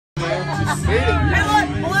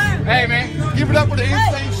Hey man, give it up for the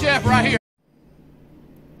insane chef right here.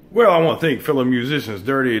 Well, I want to thank fellow musicians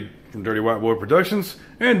Dirty from Dirty White Boy Productions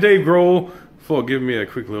and Dave Grohl for giving me a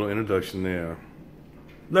quick little introduction there.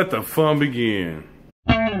 Let the fun begin.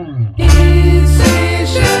 Insane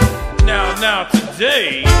Chef. Now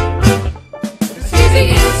today. He's the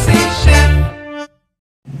Insane Chef.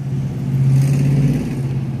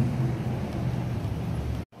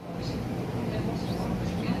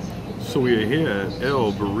 So we are here at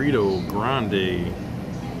El Burrito Grande.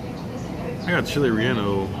 I got chili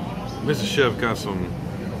relleno. Mr. Chef got some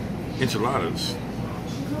enchiladas.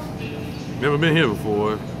 Never been here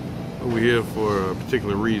before. Over here for a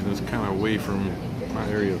particular reason. It's kind of away from my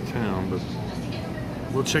area of town, but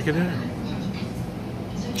we'll check it out.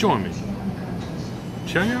 Join me.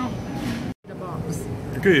 Check it out.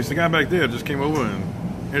 Okay, so the guy back there just came over and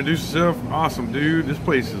introduced himself. Awesome, dude. This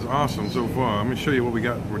place is awesome so far. Let me show you what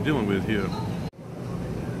we're dealing with here.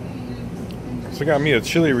 So I got me a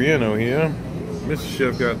chili relleno here. Mr.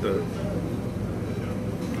 Chef got the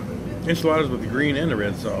enchiladas with the green and the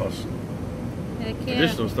red sauce. Heck yeah.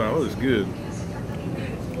 Traditional style. Oh, it's good.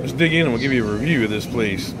 Let's dig in and we'll give you a review of this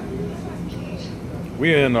place.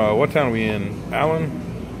 We're in, what town are we in? Allen,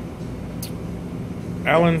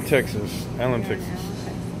 Texas. Allen, Texas.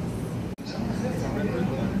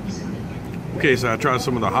 Okay, so I tried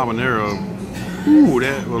some of the habanero. Ooh,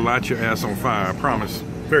 that will light your ass on fire, I promise.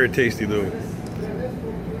 Very tasty though.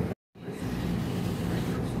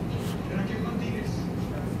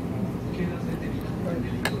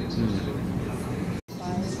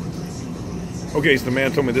 Okay, so the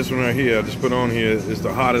man told me this one right here, I just put on here, is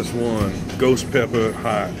the hottest one. Ghost pepper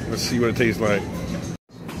hot. Let's see what it tastes like.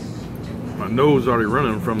 My nose is already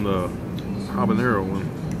running from the habanero one.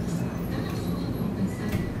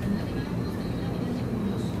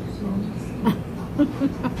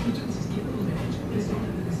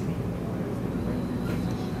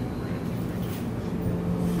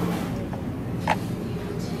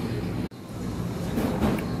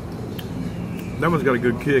 That one's got a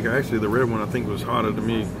good kick. Actually, the red one I think was hotter to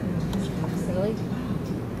me. Really?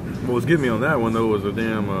 What was getting me on that one though was the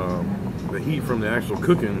damn the heat from the actual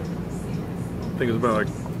cooking. I think it was about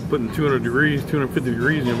like putting 200 degrees, 250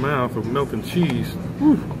 degrees in your mouth of melting cheese.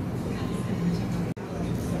 Whew.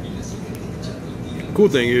 Cool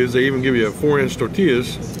thing is they even give you a 4-inch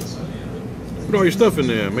tortillas. Put all your stuff in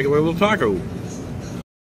there, make it like a little taco.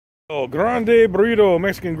 Oh, Grande Burrito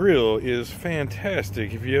Mexican Grill is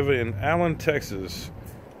fantastic. If you're ever in Allen, Texas,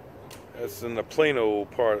 that's in the Plano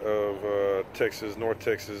part of Texas, North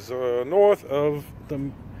Texas, north of the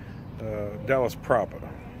Dallas proper.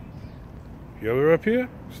 If you're ever up here,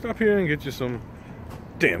 stop here and get you some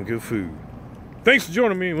damn good food. Thanks for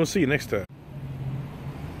joining me, and we'll see you next time.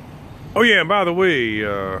 Oh yeah, and by the way,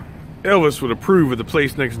 Elvis would approve of the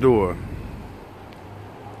place next door.